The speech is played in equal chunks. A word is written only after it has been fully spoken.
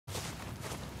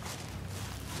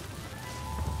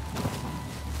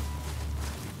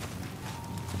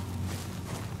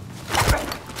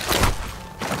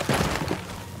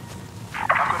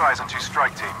guys on 2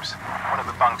 strike teams. One at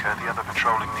the bunker, the other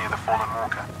patrolling near the fallen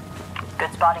walker.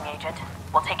 Good spotting, Agent.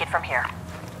 We'll take it from here.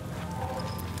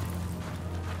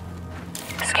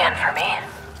 Scan for me.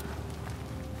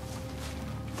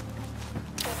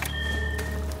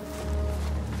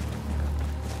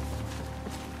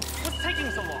 What's taking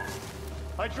so long?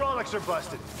 Hydraulics are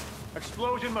busted.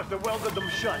 Explosion must have welded them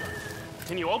shut.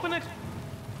 Can you open it?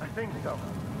 I think so.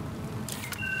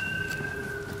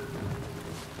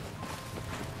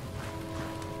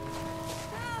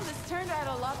 This turned out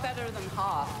a lot better than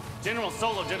Hoff. General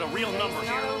Solo did a real number It's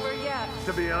here. not over yet.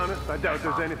 To be honest, I doubt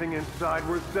there's anything inside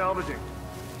worth salvaging.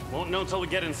 Won't know till we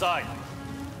get inside.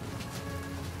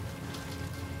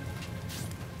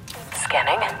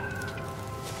 Scanning.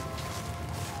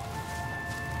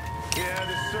 Yeah,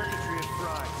 this circuitry is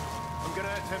fried. I'm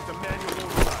gonna attempt a manual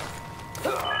override.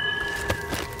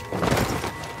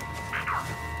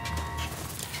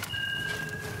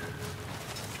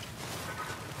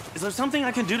 Is there something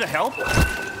I can do to help?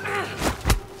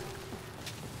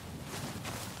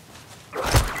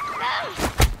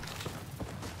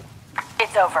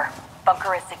 It's over.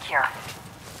 Bunker is secure.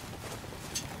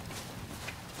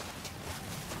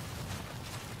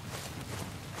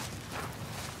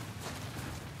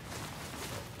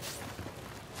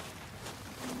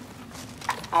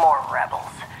 More rebels.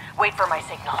 Wait for my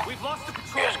signal. We've lost the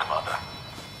patrol. Yes, Commander.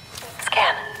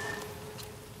 Scan.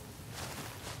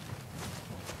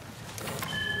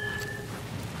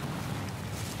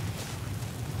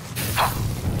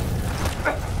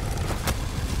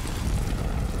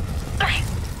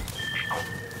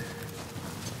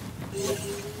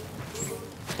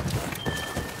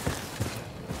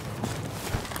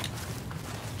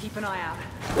 Keep an eye out.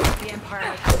 The Empire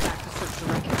may come back to search the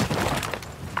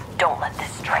wreckage. Don't let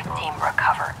this strike team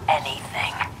recover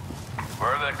anything.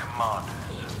 Where are their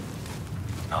commanders?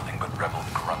 Nothing but rebel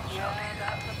grunts out Yeah, here.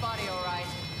 that's the body, all right.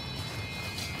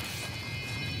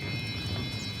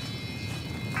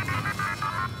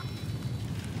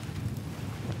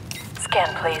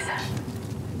 Scan, please.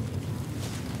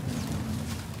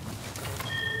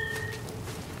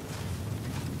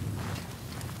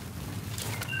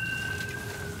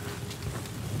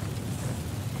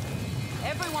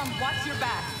 Everyone, watch your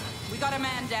back. We got a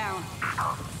man down.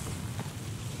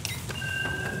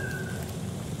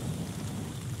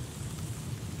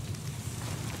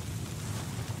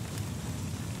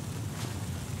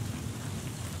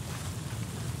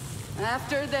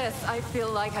 After this, I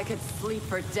feel like I could sleep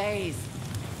for days.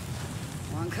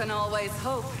 One can always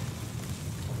hope.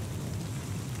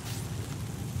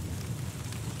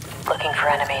 Looking for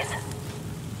enemies.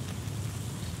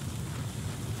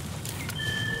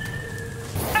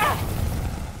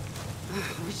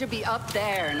 We should be up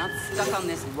there, not stuck on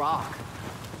this rock.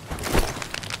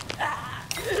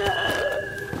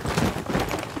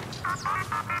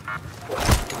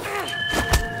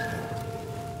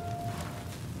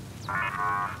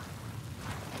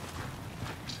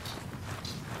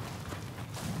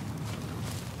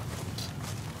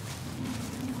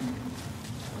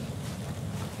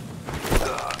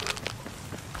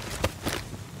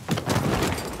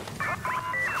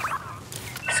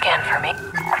 Scan for me.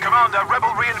 Commander,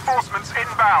 rebel reinforcements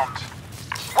inbound.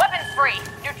 Weapons free.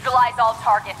 Neutralize all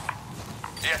targets.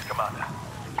 Yes, Commander.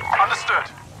 Understood.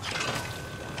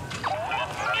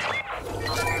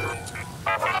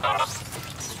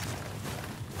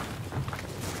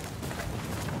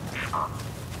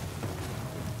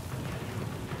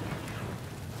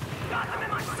 Got them in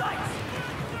my sights!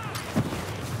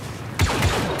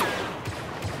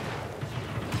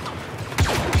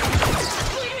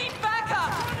 We need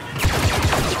backup!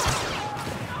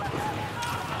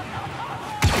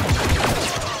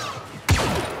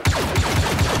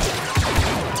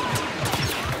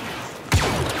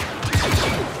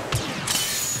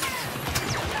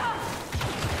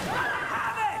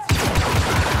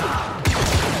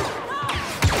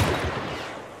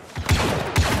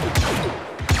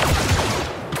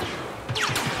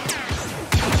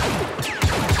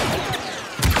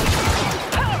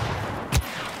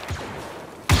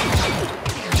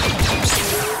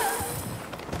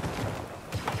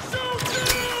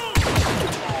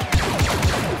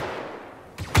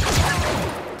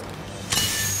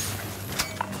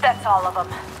 That's all of them.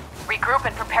 Regroup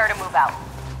and prepare to move out.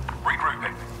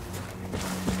 Regrouping.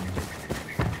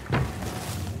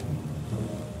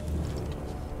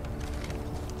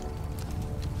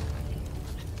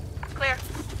 Clear.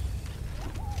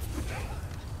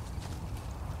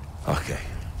 Okay.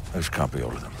 Let's copy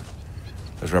all of them.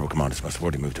 Those rebel commanders must have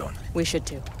already moved on. We should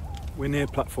too. We're near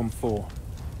platform 4.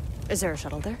 Is there a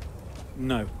shuttle there?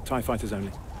 No, TIE fighters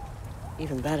only.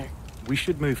 Even better. We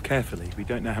should move carefully. We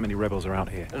don't know how many rebels are out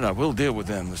here. No, we'll deal with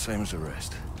them the same as the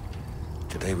rest.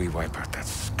 Today we wipe out that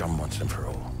scum once and for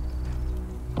all.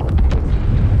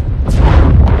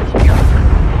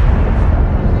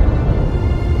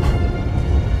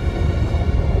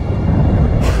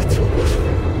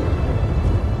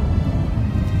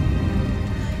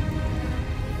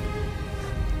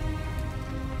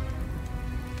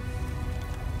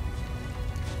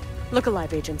 Look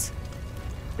alive, agents.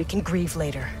 We can grieve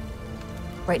later.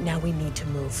 Right now, we need to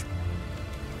move.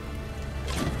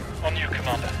 On you,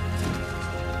 Commander.